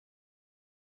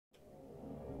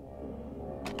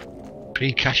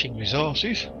Pre-caching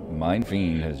resources.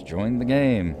 Mindfiend has joined the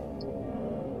game.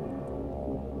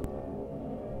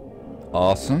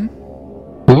 Awesome.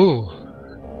 Ooh.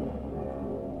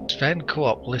 Sven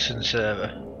Co-op listen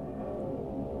server.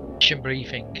 Mission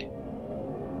briefing.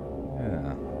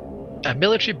 Yeah. A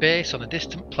military base on a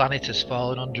distant planet has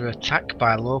fallen under attack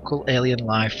by local alien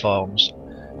life forms.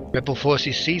 Rebel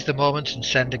forces seize the moment and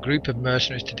send a group of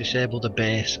mercenaries to disable the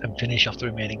base and finish off the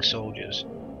remaining soldiers.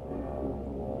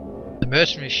 The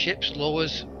mercenary ship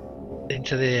lowers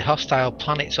into the hostile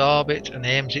planet's orbit and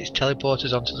aims its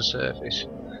teleporters onto the surface.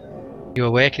 You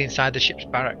awaken inside the ship's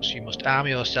barracks. You must arm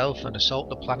yourself and assault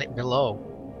the planet below.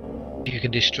 If you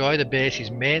can destroy the base's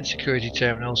main security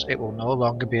terminals, it will no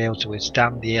longer be able to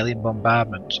withstand the alien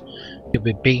bombardment. You'll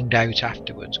be beamed out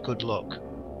afterwards. Good luck.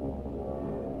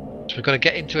 So we've got to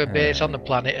get into a base on the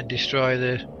planet and destroy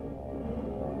the...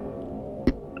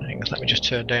 Let me just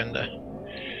turn down the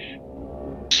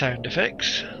sound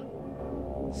effects.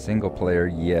 Single player,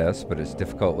 yes, but it's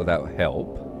difficult without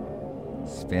help.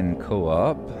 Sven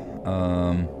Co-op.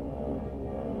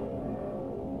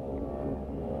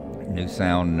 New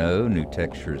sound, no. New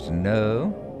textures,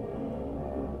 no.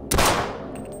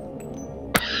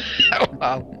 Oh,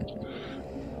 wow.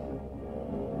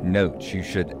 Note, you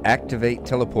should activate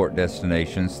teleport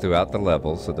destinations throughout the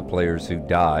level so the players who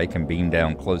die can beam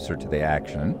down closer to the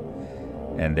action.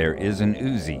 And there is an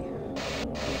Uzi.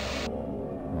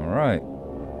 Alright.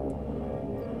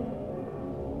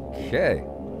 Okay.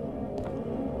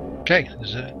 Okay,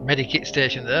 there's a medikit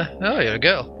station there. Oh, you're a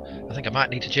girl. I think I might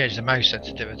need to change the mouse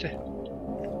sensitivity. Alright.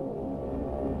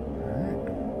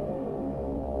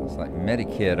 Looks like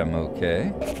medikit, I'm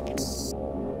okay. Yep. Is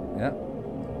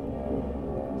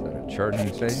that a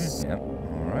charging station? Yep.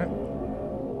 Alright.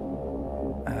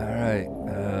 Alright.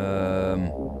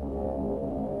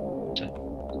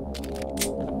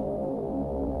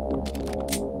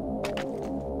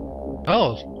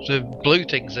 Oh, the blue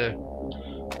things are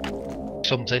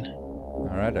something.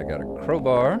 Alright, I got a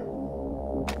crowbar.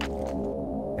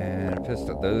 And a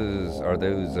pistol. Those are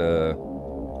those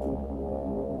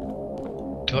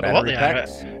Don't know what battery they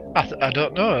packs? are. I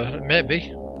don't know.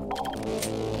 Maybe.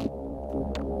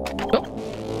 Oh,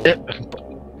 yep.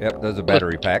 Yep, those are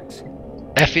battery packs.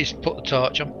 Effie's put the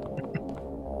torch on.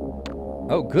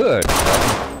 Oh, good.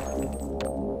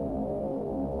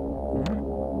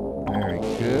 Very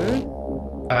good.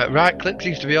 Right click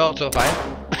seems to be auto fire.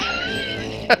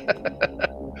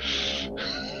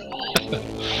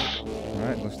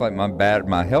 Alright, looks like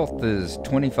my health is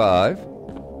 25.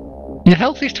 Your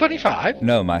health is 25?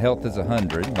 No, my health is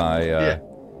 100.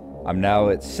 I'm now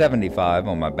at 75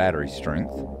 on my battery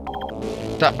strength.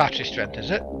 That battery strength,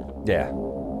 is it? Yeah.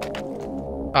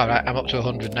 Alright, I'm up to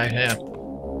 100 now, yeah.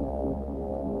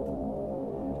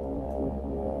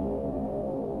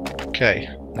 Okay.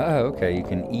 Oh, okay, you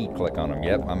can E-click on them.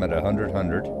 Yep, I'm at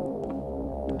 100.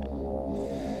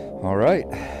 Alright.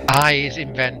 I is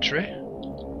inventory.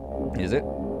 Is it?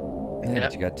 Yeah, Yep.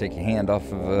 but you gotta take your hand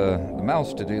off of the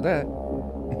mouse to do that.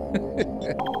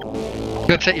 You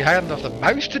gotta take your hand off the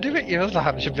mouse to do it? Your other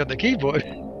hand should be on the keyboard.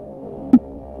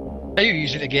 Are you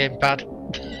using a gamepad?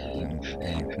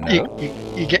 No.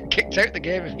 You get kicked out the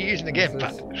game if you're using a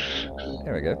gamepad.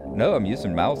 There we go. No, I'm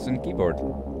using mouse and keyboard.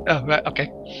 Oh, right,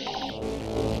 okay.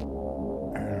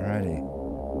 Alrighty.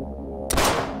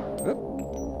 Oop.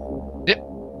 Yep,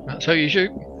 that's how you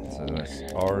shoot. So that's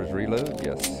R is reload?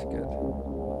 Yes, good.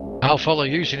 I'll follow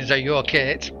you soon as you're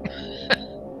Kate.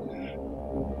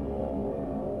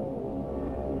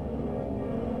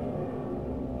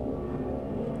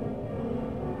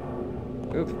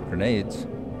 Oop, grenades.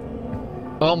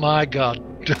 Oh my god.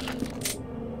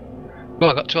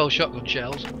 Well, I got 12 shotgun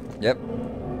shells. Yep.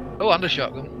 Oh, and a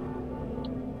shotgun.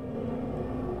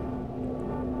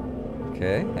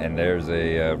 Okay, and there's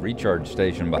a recharge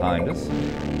station behind us.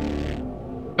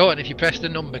 Oh, and if you press the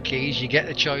number keys, you get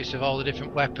the choice of all the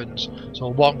different weapons. So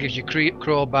one gives you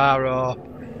crowbar or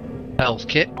health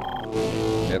kit.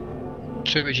 Yep.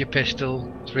 2 is your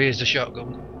pistol. 3 is the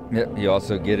shotgun. Yep, you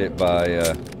also get it by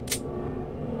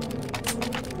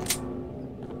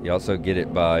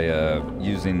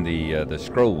using the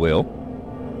scroll wheel.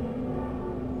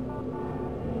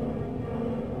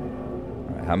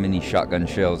 How many shotgun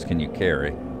shells can you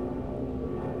carry?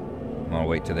 I'm gonna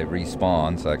wait till they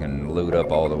respawn so I can load up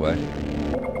all the way.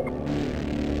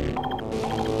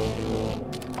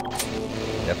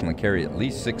 Definitely carry at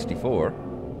least 64.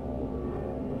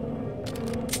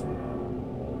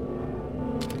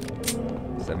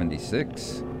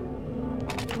 $76.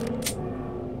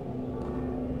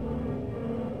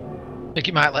 I think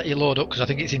it might let you load up because I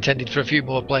think it's intended for a few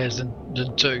more players than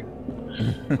 2.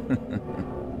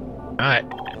 Right.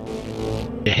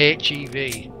 The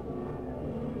HEV.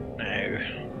 Now,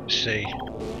 let's see.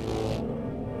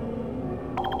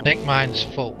 I think mine's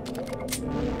full.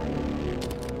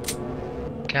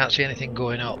 Can't see anything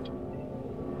going up.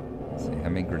 Let's see, how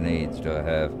many grenades do I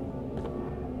have?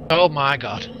 Oh my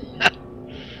god.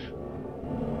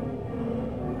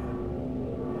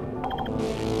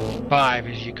 Five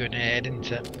is your grenade,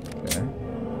 isn't it? Okay.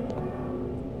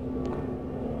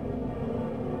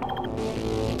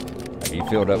 Have you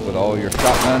filled up with all your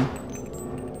shotgun?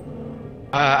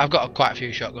 I've got quite a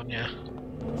few shotgun, yeah.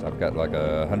 So I've got like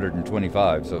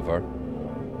 125 so far.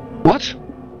 What?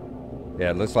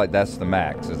 Yeah, it looks like that's the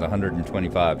max, is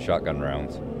 125 shotgun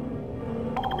rounds.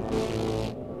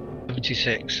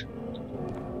 76.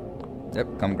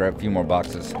 Yep, come grab a few more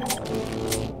boxes.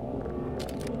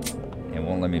 It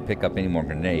won't let me pick up any more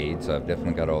grenades, so I've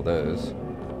definitely got all those.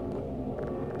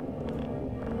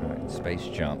 Alright, space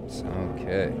jumps.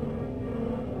 Okay.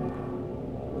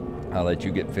 I'll let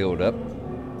you get filled up.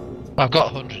 I've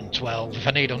got 112. If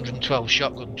I need 112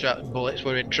 shotgun bullets,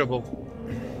 we're in trouble.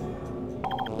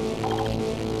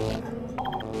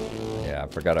 Yeah, I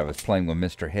forgot I was playing with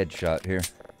Mr. Headshot here.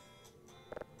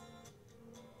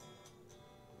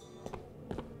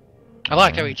 I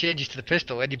like how he changes to the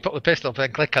pistol. When you put the pistol up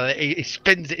and click on it, he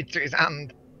spins it into his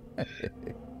hand.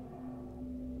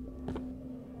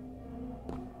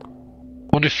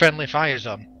 Wonder if friendly fire's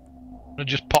on. I'll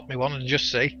just pop me one and just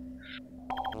see.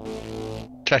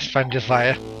 Test friendly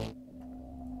fire.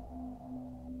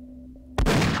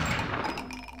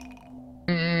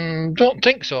 Don't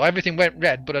think so. Everything went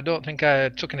red, but I don't think I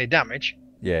took any damage.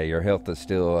 Yeah, your health is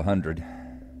still 100.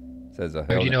 Says a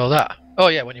How do you know that? Oh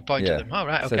yeah, when you point yeah, at them. Oh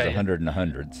right, okay. It says 100 and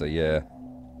 100, so yeah.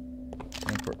 I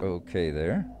think we're okay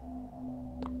there.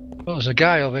 Oh, there's a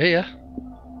guy over here.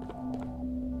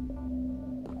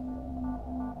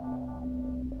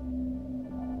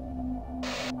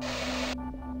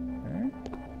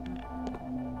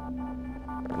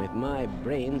 With my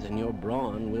brains and your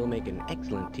brawn, we'll make an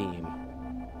excellent team.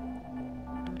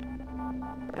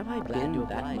 Have I been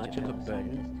that much of a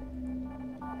burden?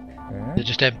 They're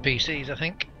just NPCs, I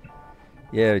think.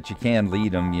 Yeah, but you can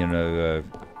lead them, you know,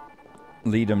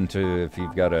 lead them to if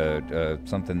you've got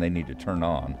something they need to turn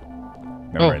on.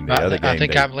 Remember in the other game, I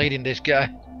think I'm leading this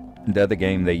guy. In the other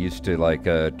game, they used to like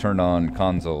turn on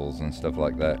consoles and stuff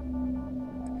like that.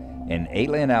 An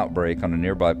alien outbreak on a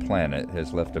nearby planet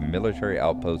has left a military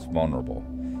outpost vulnerable.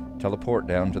 Teleport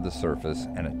down to the surface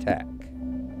and attack.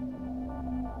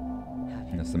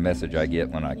 And that's the message I get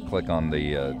when I click on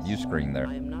the view screen there.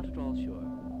 I am not at all sure.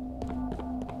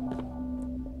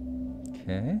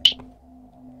 Okay.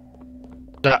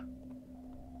 That.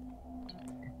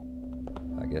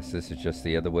 I guess this is just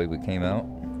the other way we came out.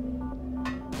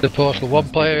 The portal, one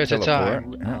player at a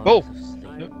time. Yeah. Oh!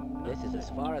 This is as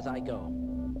far as I go.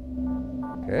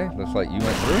 Okay, looks like you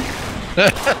went through.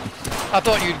 I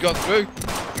thought you'd gone through.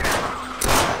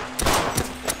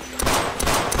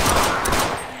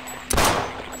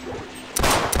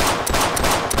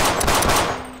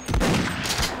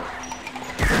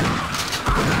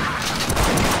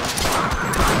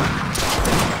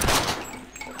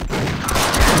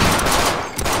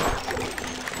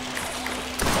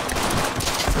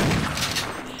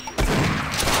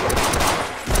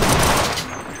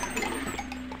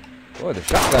 Boy, the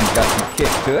shotgun's got some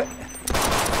kick to it.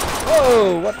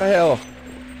 Whoa, what the hell?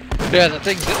 Yeah, the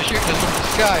things that are shooting us from the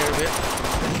sky are a bit.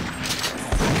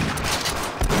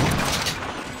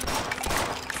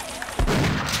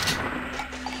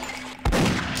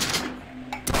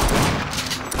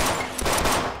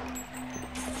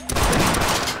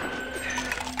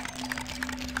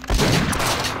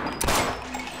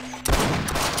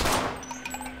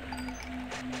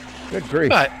 Good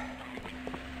grief. Right.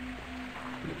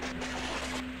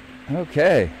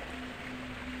 Okay.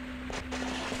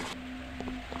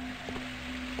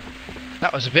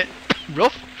 That was a bit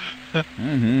rough.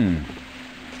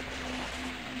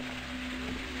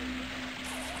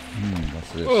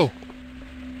 What's this? Oh.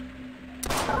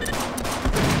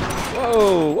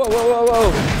 Whoa, whoa, whoa, whoa,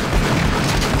 whoa.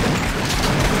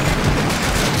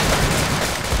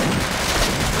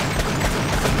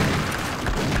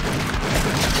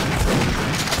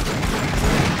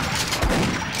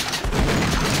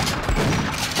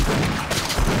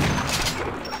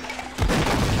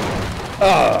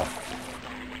 Oh.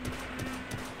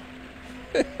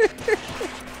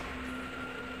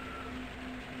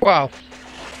 Wow.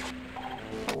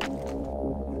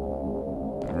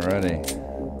 Alrighty.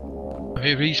 Have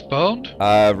you respawned?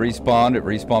 Respawned. It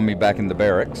respawned me back in the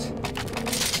barracks.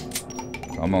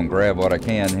 I'm gonna grab what I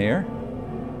can here.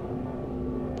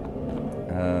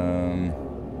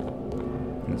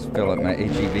 Let's fill up my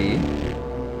HEV.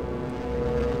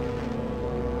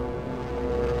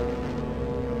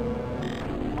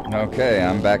 Okay,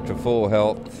 I'm back to full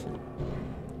health.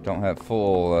 Don't have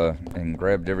full, and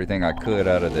grabbed everything I could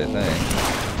out of the thing.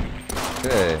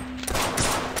 Okay.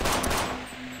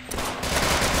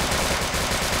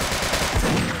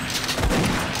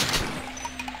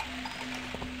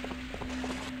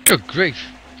 Good grief.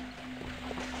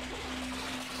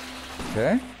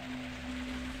 Okay.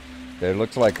 There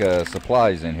looks like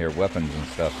supplies in here, weapons and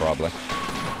stuff, probably.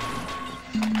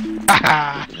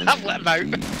 I've let him out.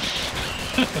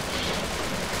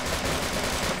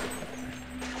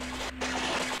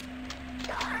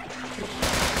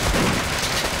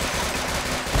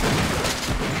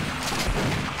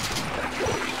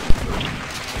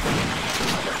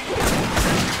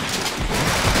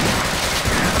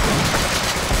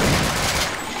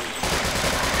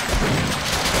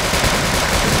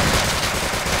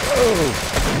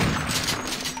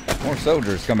 More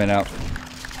soldiers coming out.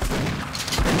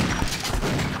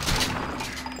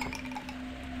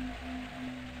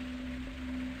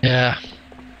 Yeah.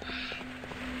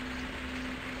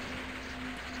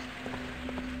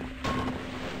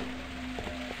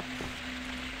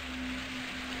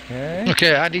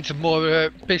 Okay, I need some more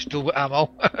pistol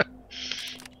ammo.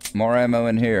 More ammo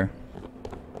in here.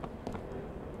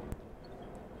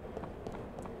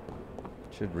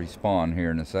 Should respawn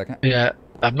here in a second. Yeah,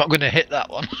 I'm not going to hit that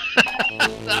one.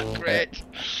 That's great.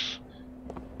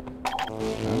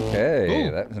 Okay,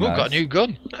 Ooh, that was we've nice. got a new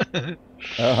gun.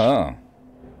 Uh-huh.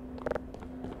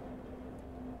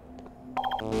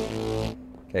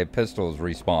 Okay, pistols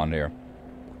respawn here.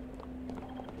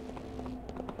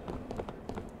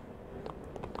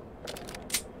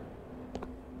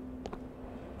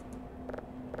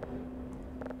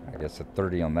 I guess a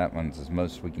 30 on that one's as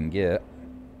most we can get.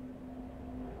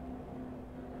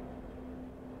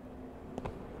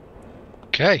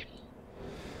 Okay.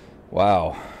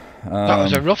 Wow. That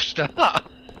was a rough start.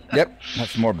 Yep, got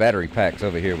some more battery packs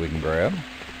over here we can grab.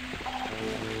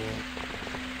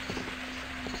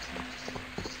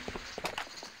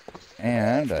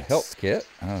 And a health kit.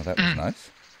 Oh, that was nice.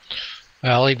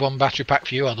 I'll leave one battery pack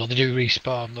for you, although they do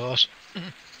respawn those.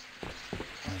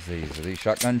 What's these? Are these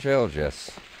shotgun shells?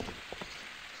 Yes.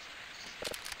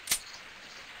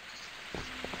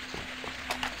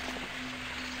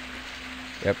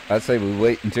 Yep, I'd say we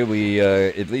wait until we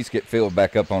at least get filled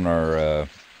back up on our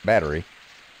battery.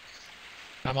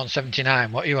 I'm on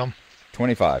 79. What are you on?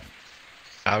 25.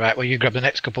 Alright, well you grab the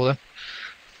next couple then.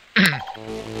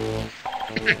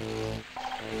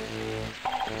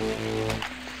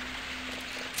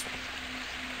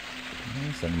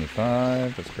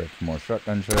 75. Let's grab some more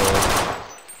shotgun shells.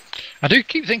 I do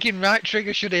keep thinking right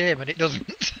trigger should aim, and it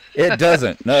doesn't. It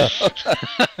doesn't, no.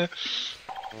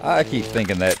 I keep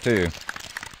thinking that too.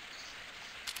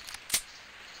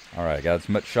 Alright, got as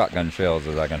much shotgun shells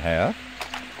as I can have.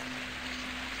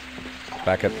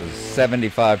 Back up to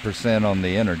 75% on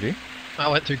the energy. I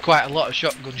went through quite a lot of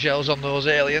shotgun shells on those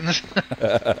aliens.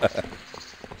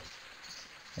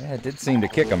 Yeah, it did seem to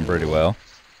kick them pretty well.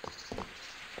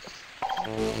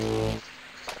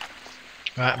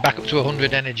 Right, back up to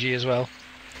 100 energy as well.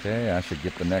 Okay, I should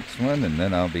get the next one and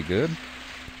then I'll be good.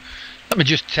 Let me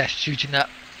just test shooting that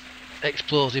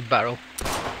explosive barrel.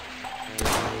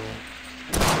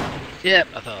 Yep,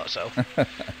 I thought so.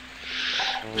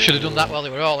 Should have done that while they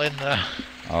were all in there.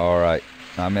 Alright,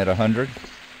 I'm at 100.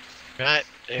 Right,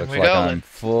 in Looks we like go I'm then.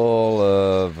 full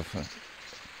of...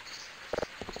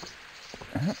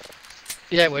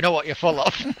 Yeah, we know what you're full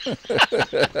of.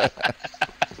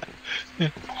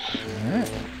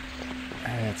 Alright.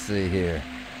 Let's see here.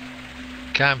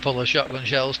 Can full of shotgun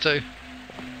shells too.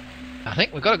 I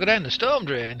think we've got to go down the storm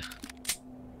drain.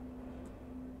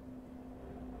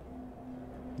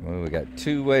 Well, we got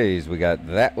two ways. We got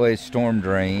that way, storm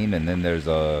drain, and then there's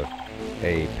a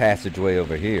passageway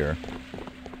over here.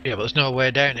 Yeah, but there's no way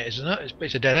down it, isn't it?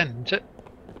 It's a dead end, isn't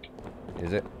it?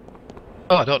 Is it?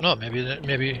 Oh, I don't know.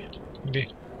 Maybe.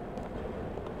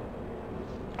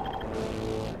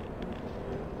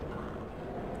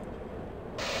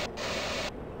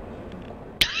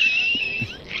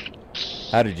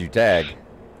 How did you tag?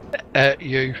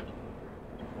 You.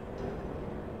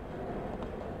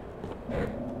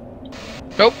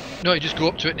 Nope. No, you just go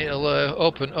up to it and it'll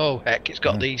open. Oh, heck, it's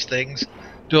got these things.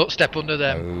 Don't step under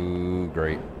them. Oh,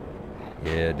 great.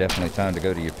 Yeah, definitely time to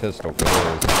go to your pistol for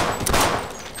those.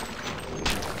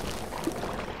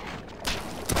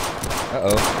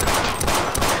 Uh-oh.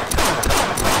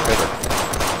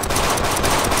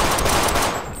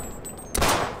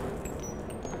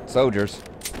 Soldiers.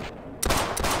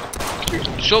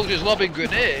 Soldiers lobbing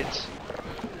grenades.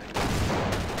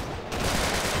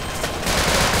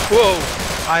 Whoa!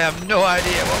 I have no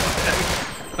idea what was there.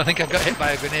 I think I got hit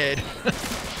by a grenade.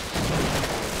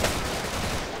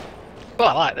 Oh,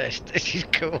 I like this. This is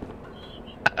cool.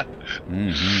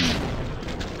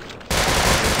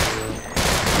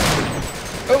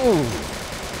 Oh!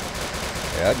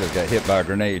 Yeah, I just got hit by a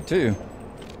grenade too.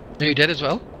 Are you dead as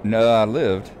well? No, I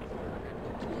lived.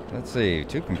 Let's see.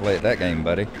 2 can play at that game,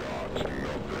 buddy.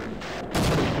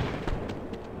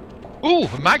 Ooh,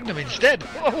 a Magnum instead.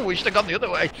 Oh, we should have gone the other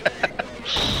way.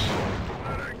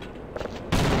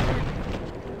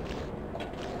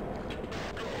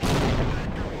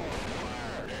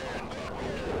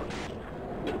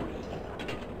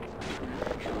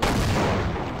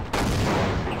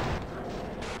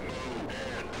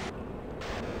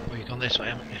 Oh, you've gone this way,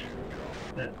 haven't you?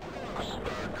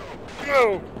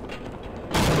 Oh!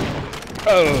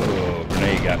 Oh,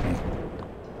 grenade got me.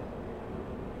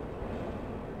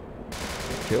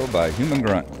 Killed by a human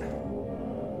grunt.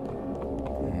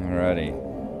 Alrighty.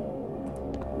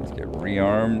 Let's get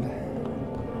rearmed.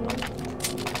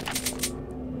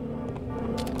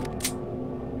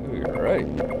 Ooh, you're right.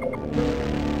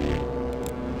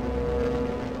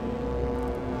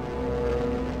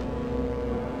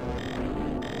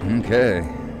 Okay.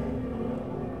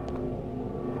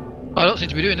 I don't seem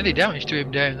to be doing any damage to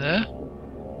him down there.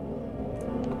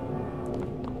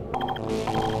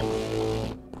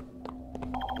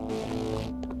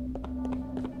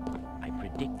 I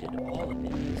predicted all of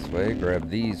this. This way, grab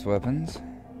these weapons.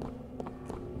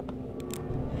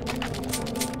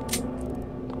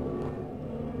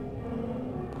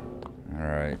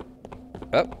 Alright.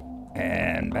 Up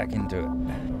and back into it.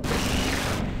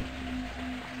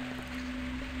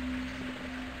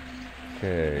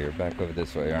 Okay, you're back over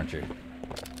this way, aren't you?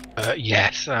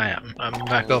 Yes, I am. I'm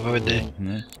back over with the...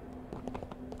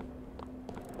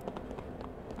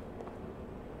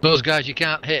 Those guys you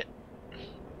can't hit.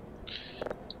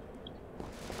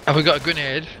 Have we got a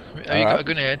grenade? Have you got a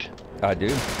grenade? I do.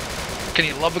 Can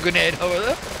you lob a grenade over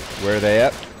there? Where are they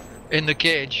at? In the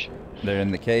cage. They're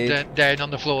in the cage? Down on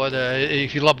the floor there.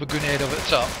 If you lob a grenade over the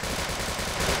top.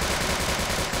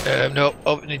 No,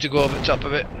 you need to go over the top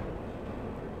of it.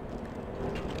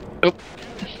 Oh.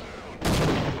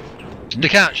 They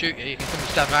can't shoot you, you can come and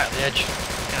stand right at the edge.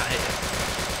 They can't hit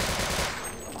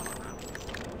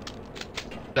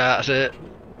you. That's it.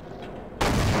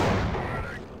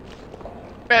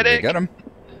 Medic! You got him?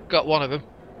 Got one of them.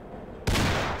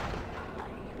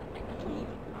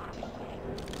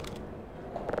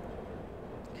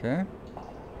 Okay.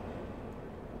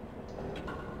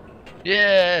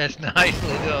 Yes,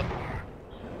 nicely done.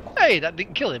 Hey, that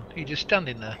didn't kill him, he's just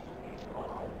standing there.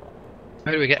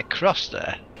 How do we get across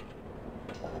there?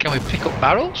 Can we pick up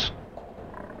barrels?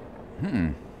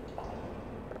 That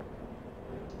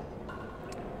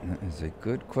is a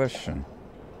good question.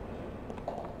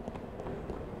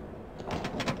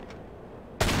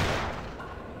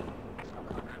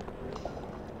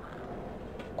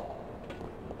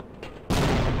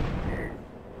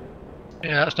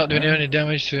 Yeah, that's not doing any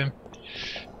damage to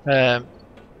him.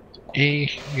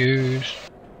 Use.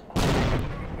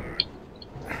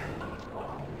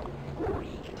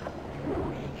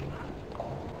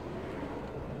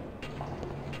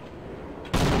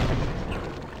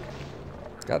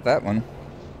 Got that one.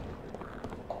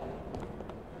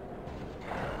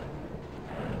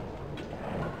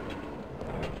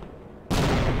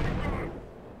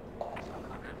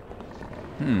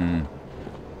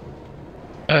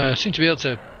 Seem to be able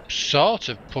to sort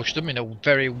of push them in a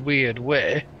very weird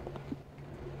way.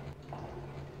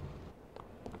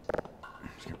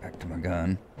 Let's get back to my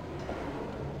gun.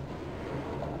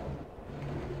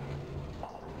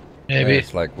 Maybe Yeah,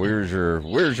 it's like where's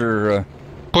your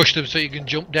push them so you can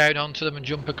jump down onto them and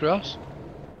jump across.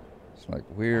 it's like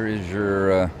where is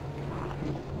your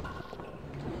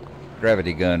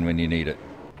gravity gun when you need it?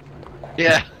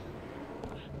 Yeah.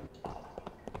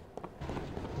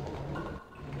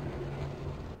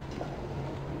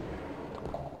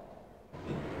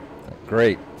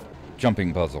 Great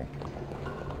jumping puzzle.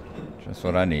 Just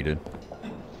what I needed.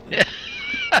 Yeah.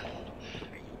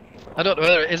 I don't know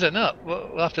whether it is or not.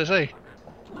 We'll have to see.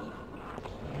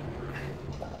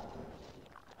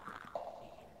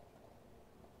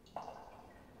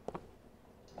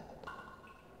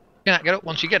 Can't get up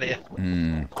once you get here.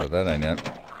 So that ain't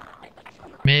it.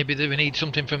 Maybe we need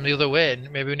something from the other way,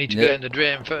 and maybe we need to go in the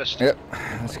drain first. Yep.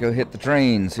 Let's go hit the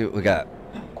train, see what we got.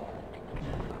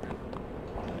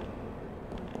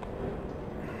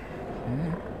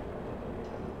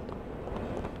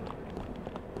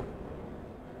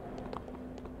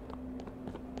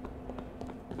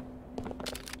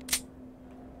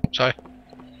 Sorry.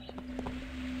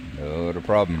 No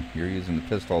problem. You're using the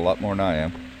pistol a lot more than I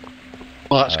am.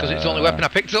 Well, that's because it's the only weapon I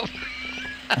picked up.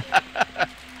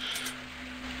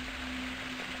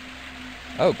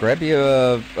 Oh, grab you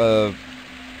a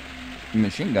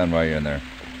machine gun while you're in there.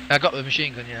 I got the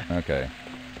machine gun, yeah. Okay.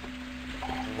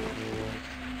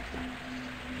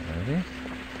 Ready?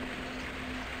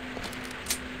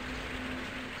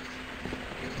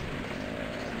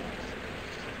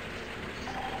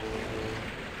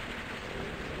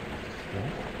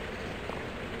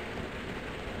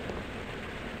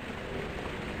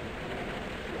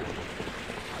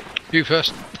 You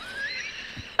first.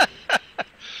 Oh,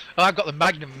 I've got the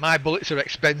Magnum. My bullets are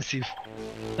expensive.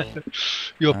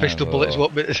 Your pistol bullets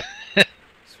won't be.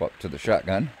 Swap to the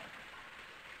shotgun.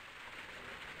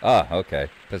 Ah, okay.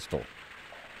 Pistol.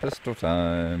 Pistol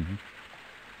time.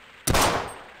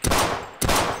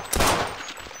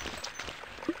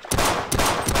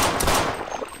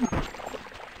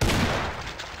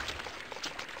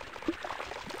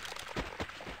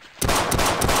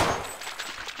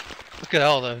 Look at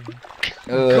all the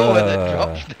gore that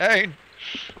drops down.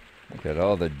 Look at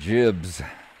all the jibs.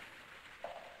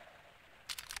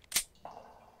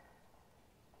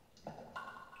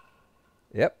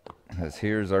 Yep, as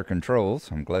here's our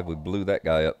controls. I'm glad we blew that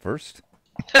guy up first.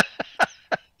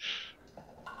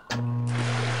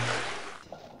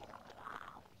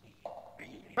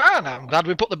 Man, I'm glad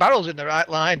we put the barrels in the right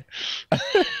line. I'm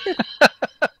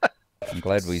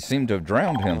glad we seem to have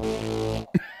drowned him.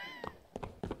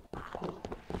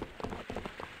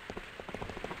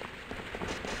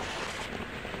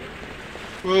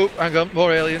 Whoa, hang on,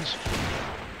 more aliens.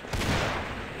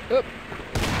 Oop.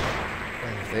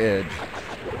 There's the edge.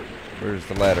 Where's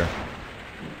the ladder?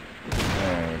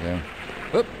 There we go.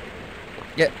 Oop.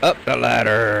 Get up the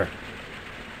ladder.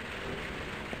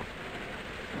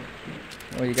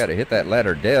 Well, you gotta hit that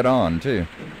ladder dead on, too.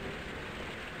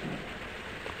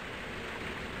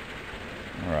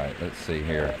 Alright, let's see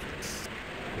here.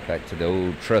 Get back to the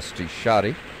old trusty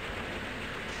shotty.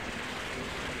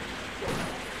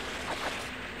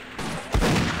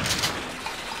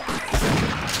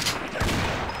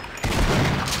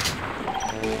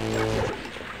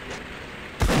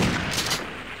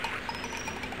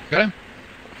 Got him?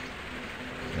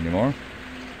 Any more?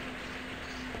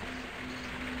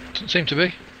 Doesn't seem to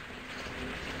be.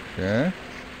 Okay.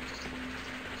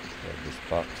 Grab this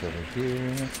box over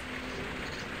here.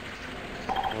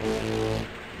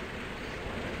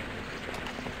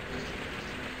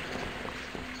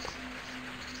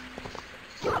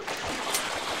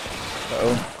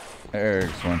 Uh-oh.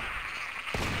 There's one.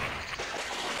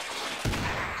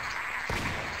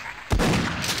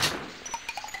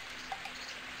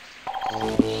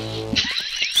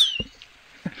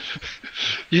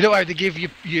 You know how to give your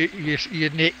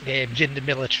nicknames in the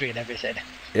military and everything?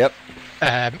 Yep.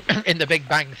 In the Big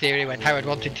Bang Theory, when Howard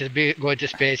wanted to go into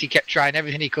space, he kept trying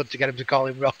everything he could to get him to call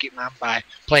him Rocket Man by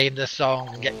playing the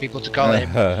song and get people to call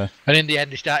him. And in the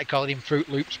end, they started calling him Fruit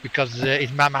Loops because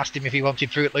his mum asked him if he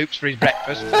wanted Fruit Loops for his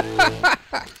breakfast.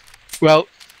 Well,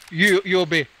 you'll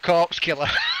be Corpse Killer.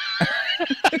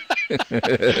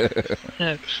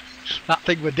 That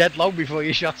thing was dead long before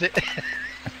you shot it.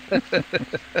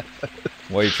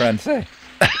 What are you trying to say?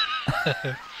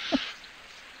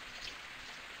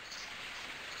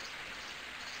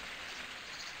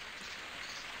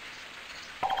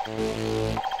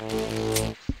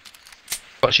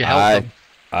 What's your health?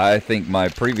 I think my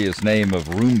previous name of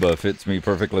Roomba fits me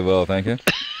perfectly well, thank you.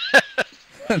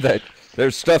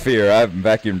 There's stuff here. I haven't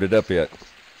vacuumed it up yet.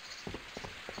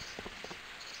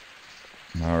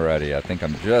 Alrighty, I think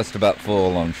I'm just about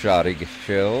full on shotty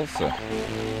shells. So.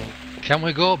 Can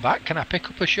we go back? Can I pick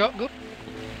up a shotgun?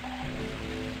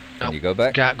 Can you go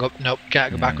back? Can't go. Nope,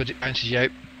 can't go backwards. It bounces you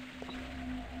out.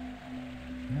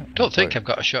 Don't think I've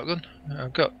got a shotgun.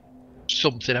 I've got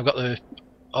something. I've got the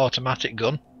automatic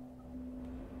gun.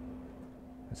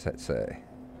 What's that say?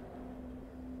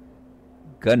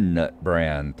 Gun Nut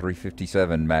brand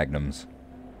 357 Magnums.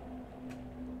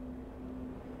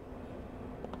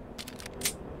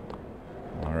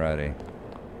 Alrighty.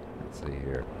 Let's see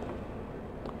here.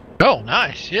 Oh,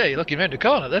 nice. Yeah, you're looking around the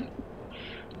corner then.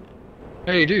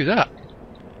 How do you do that?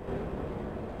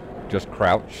 Just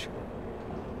crouch.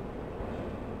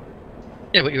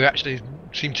 Yeah, but you actually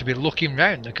seem to be looking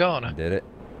round the corner. Did it?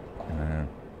 Ooh,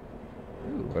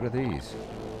 what are these?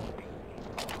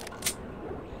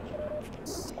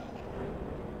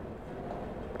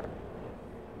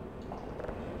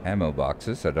 Ammo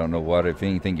boxes. I don't know what, if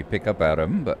anything, you pick up out of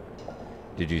them, but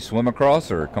did you swim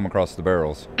across or come across the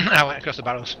barrels? I went across the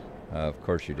barrels. Of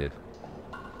course you did.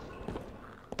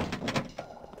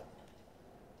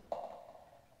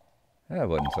 That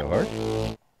wasn't so hard.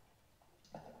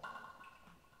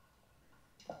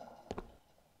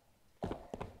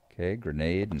 Okay,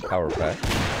 grenade and power pack.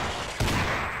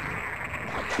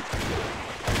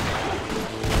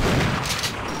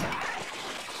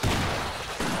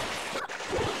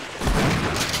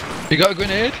 You got a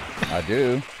grenade? I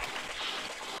do.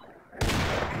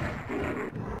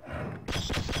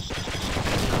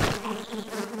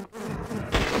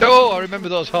 Oh, I remember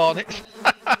those hornets.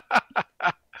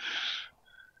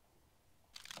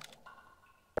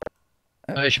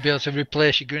 You should be able to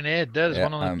replace your grenade there. There's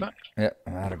one on the back. Yeah,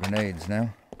 I'm out of grenades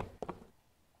now.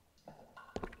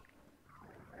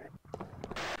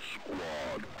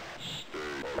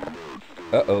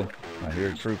 Uh-oh, I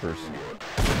hear troopers.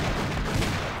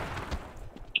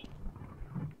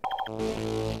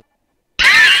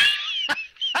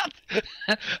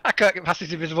 I can't get past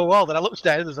this invisible wall, then I look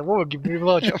down and there's a woman giving me a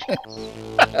blowjob.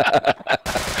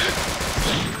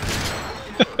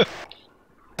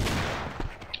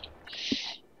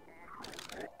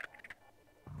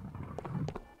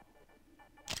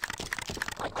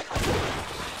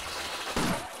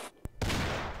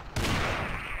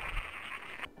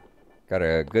 Got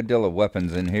a good deal of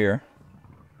weapons in here.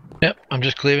 Yep, I'm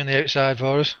just clearing the outside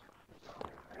for us.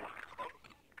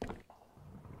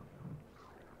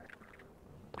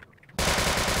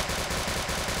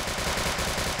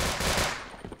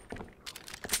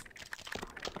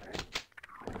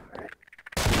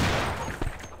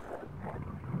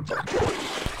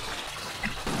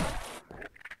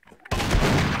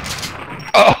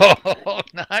 Oh,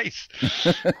 nice!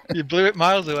 You blew it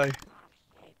miles away.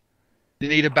 You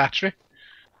need a battery?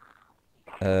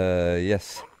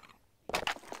 Yes.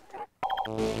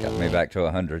 Got me back to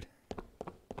 100.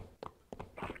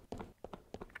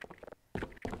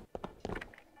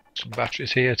 Some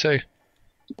batteries here too.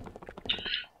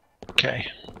 Okay.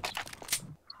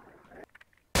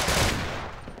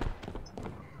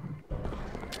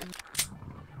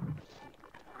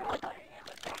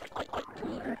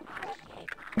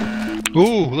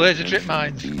 Ooh, laser trip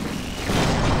mines.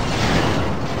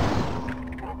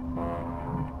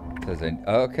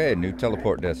 Okay, new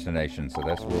teleport destination, so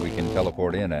that's where we can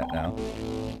teleport in at now.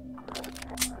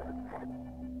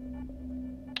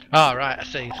 Oh, right, I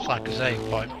see. It's like a save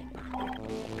point.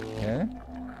 Okay.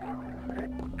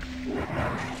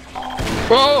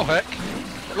 Whoa, heck!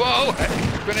 Whoa,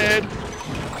 heck! Grenade!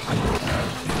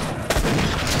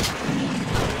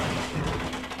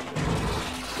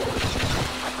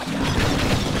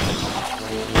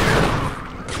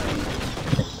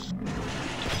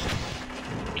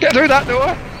 Get through that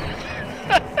door!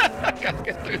 I can't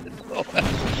get through the door.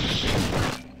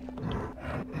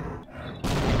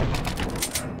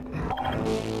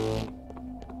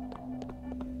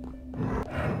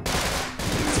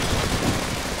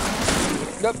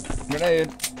 Nope, grenade.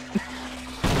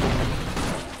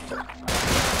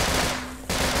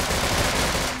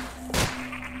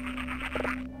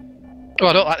 Oh,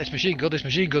 I don't like this machine gun. This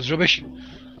machine gun's rubbish.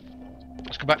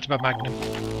 Let's go back to my Magnum.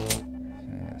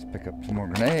 Let's pick up some more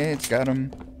grenades. Got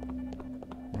them.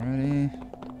 Ready.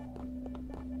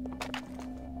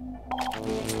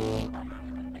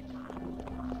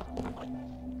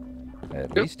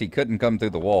 At least he couldn't come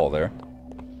through the wall there.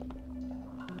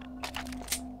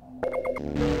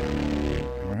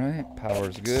 Alright,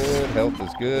 power's good, health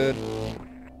is good.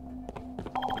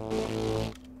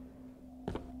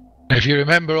 If you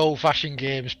remember old-fashioned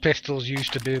games, pistols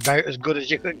used to be about as good as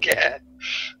you could get.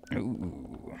 Ooh.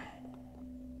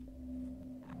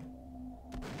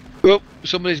 Oh,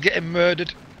 somebody's getting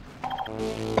murdered.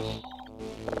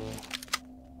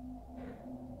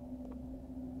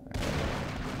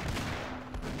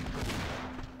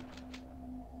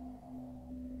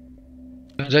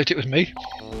 Turns out it was me.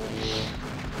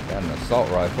 Got an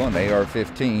assault rifle, an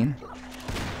AR-15.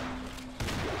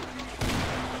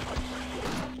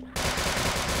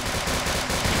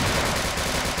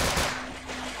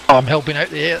 Oh, I'm helping out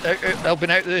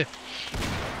the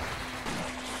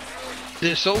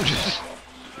soldiers.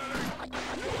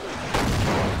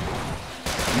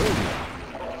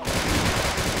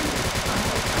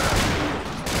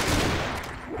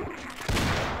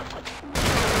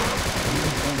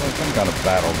 Some kind of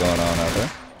battle going on out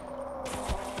there.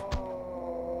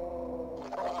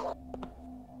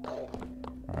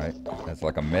 Alright, that's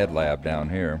like a med lab down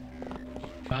here.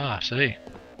 Ah, I see.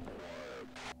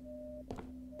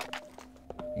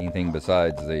 Anything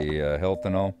besides the health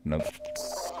and all? Nope.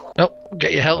 Nope,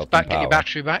 get your health back, and get your power.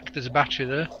 battery back. There's a battery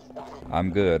there.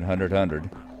 I'm good, 100.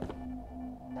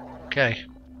 Okay.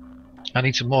 I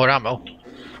need some more ammo.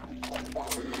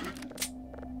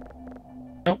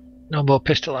 Nope, no more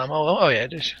pistol ammo. Oh yeah,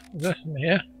 it is. Is there?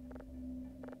 Yeah.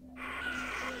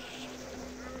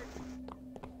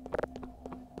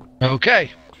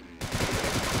 Okay.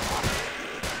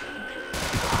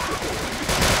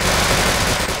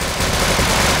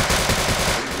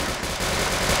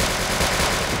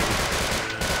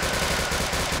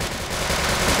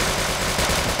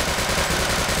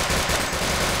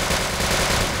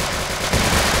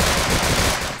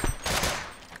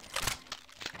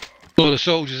 All the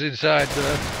soldiers inside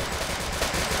there.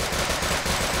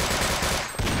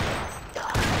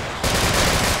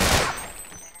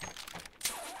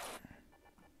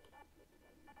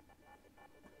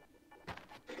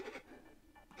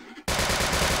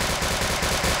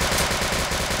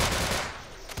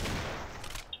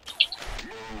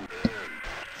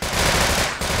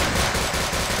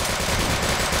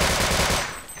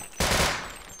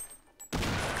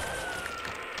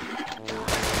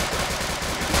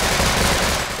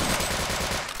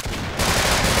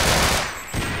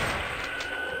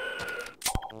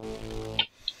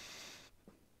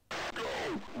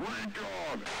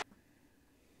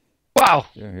 Wow.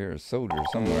 Yeah, here's a soldier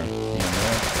somewhere.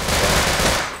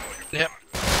 Yep.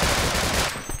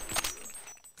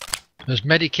 There's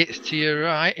medikits to your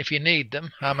right if you need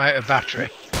them. I'm out of battery.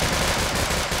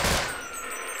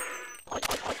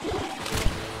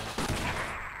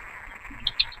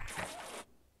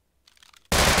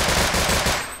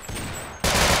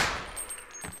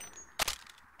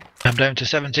 I'm down to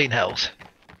 17 health.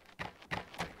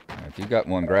 If you got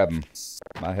one, grab him.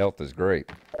 My health is great.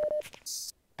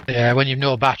 Yeah, when you've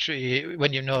no battery,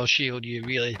 when you've no shield, you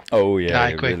really die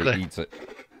it quickly. really eats it.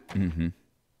 Mm-hmm.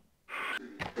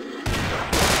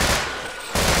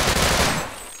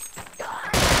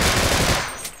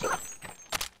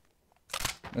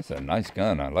 That's a nice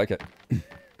gun. I like it.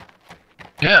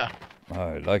 Yeah.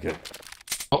 I like it.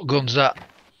 What gun's that?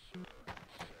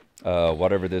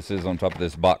 Whatever this is on top of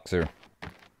this box here.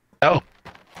 Oh.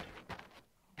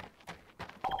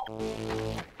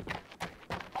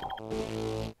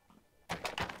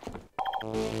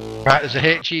 Right, there's a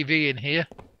HEV in here.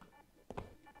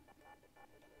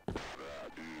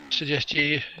 Suggest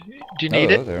you... Do you need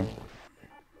it? There.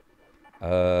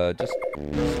 Just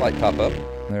slight top up.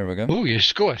 There we go. Ooh, your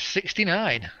score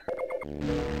 69.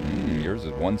 Yours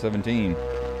is 117.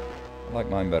 I like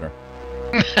mine better.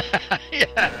 Yeah,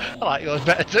 I like yours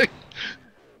better too.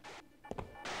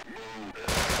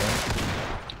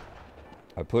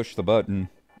 I pushed the button.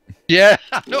 Yeah,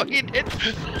 I know you did.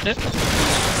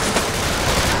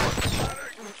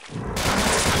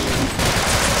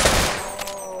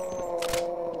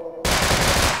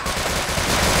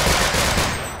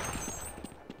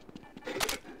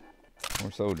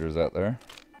 More soldiers out there.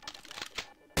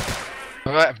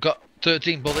 Alright, I've got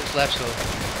 13 bullets left, so...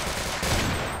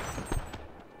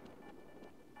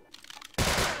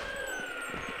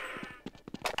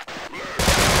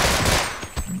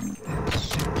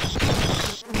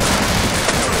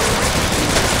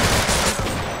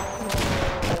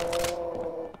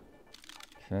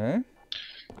 Okay.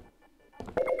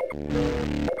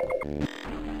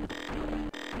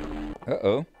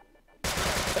 Uh-oh.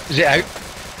 Is it out?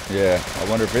 Yeah, I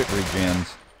wonder if it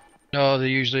regens. No, they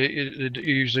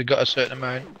usually got a certain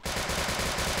amount.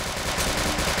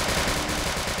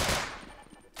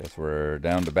 Guess we're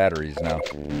down to batteries now.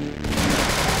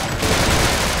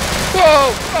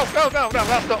 Whoa! Oh, no,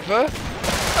 that's not fair.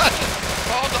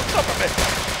 Oh, on top of it.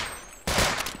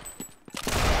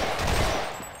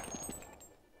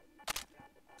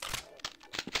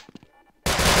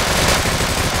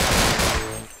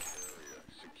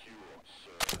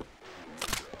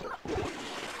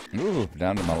 Ooh,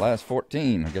 down to my last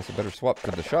 14. I guess I better swap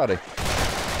to the shotty.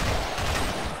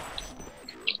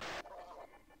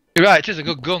 You're right, it is a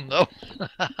good gun though.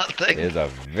 I think. It is a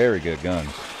very good gun.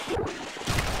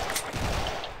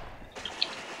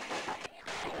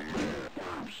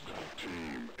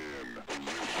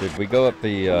 Did we go up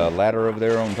the ladder over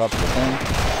there on top of the thing?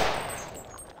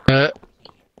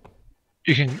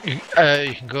 You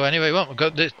can go anywhere you want. We've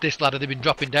got this ladder. They've been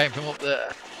dropping down from up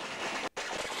there.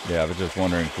 Yeah, I was just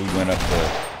wondering if we went up the...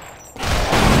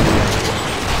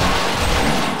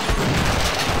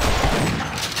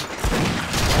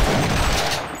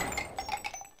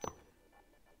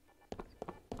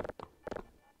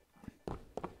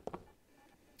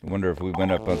 I wonder if we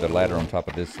went up the ladder on top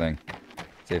of this thing.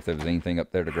 See if there was anything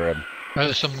up there to grab.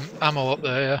 There's some ammo up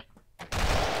there, yeah.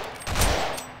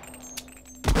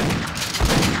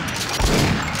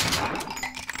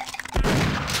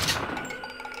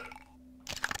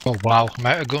 Oh wow, I'm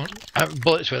out of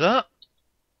bullets with that.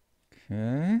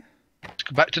 Okay. Let's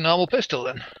go back to normal pistol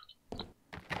then.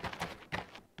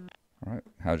 Alright,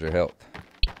 how's your health?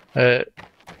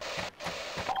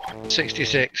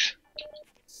 66.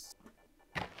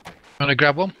 Wanna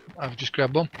grab one? I've just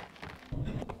grabbed one.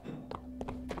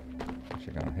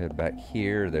 Actually, gonna head back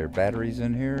here. There are batteries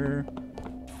in here.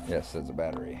 Yes, there's a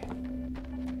battery.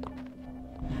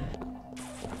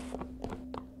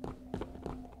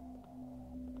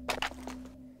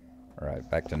 Alright,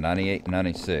 back to 98 and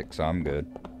 96, so I'm good.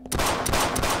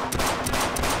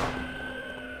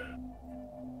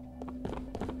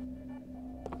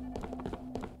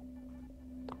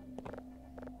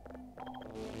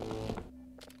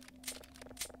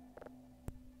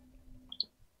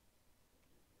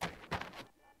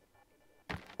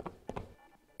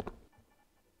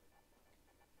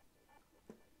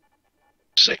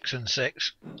 Six and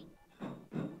 6.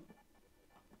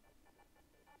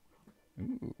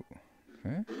 Ooh,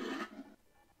 okay.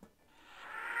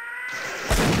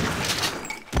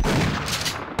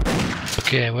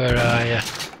 Okay, where are you?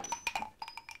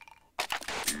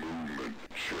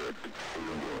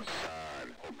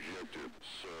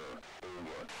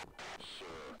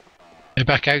 You're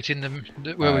back out in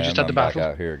the where we just had the battle.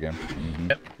 Back out here again. Mm-hmm.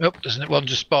 Yep. Oh, there's one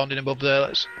just spawned in above there.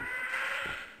 Let's.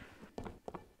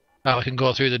 Now I can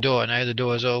go through the door now. The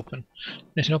door's open.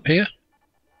 Anything up here?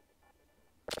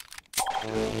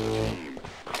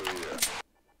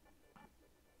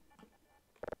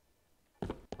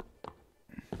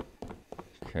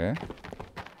 Okay.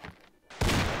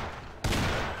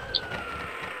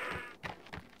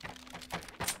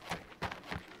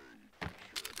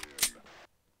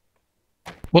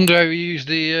 Wonder how we use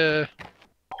the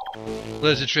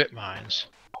laser trip mines.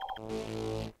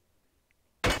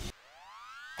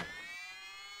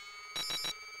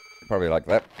 Probably like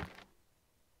that.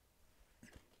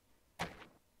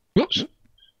 Whoops.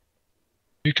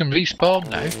 You can respawn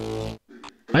now.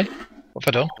 Hey, what have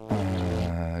I done?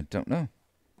 I don't know.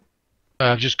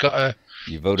 I've just got a.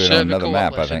 You voted on another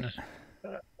map, I think.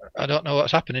 I don't know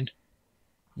what's happening.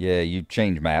 Yeah, you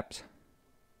changed maps.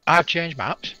 I've changed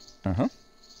maps. Uh-huh.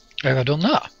 Have I done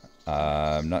that?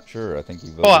 I'm not sure. I think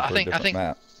you voted for a different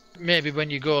map. Maybe when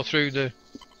you go through the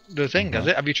thing, has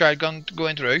it? Have you tried going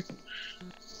through?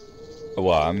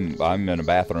 Well, I'm in a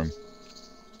bathroom.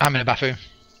 I'm in a bathroom.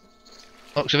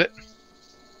 Looks of it.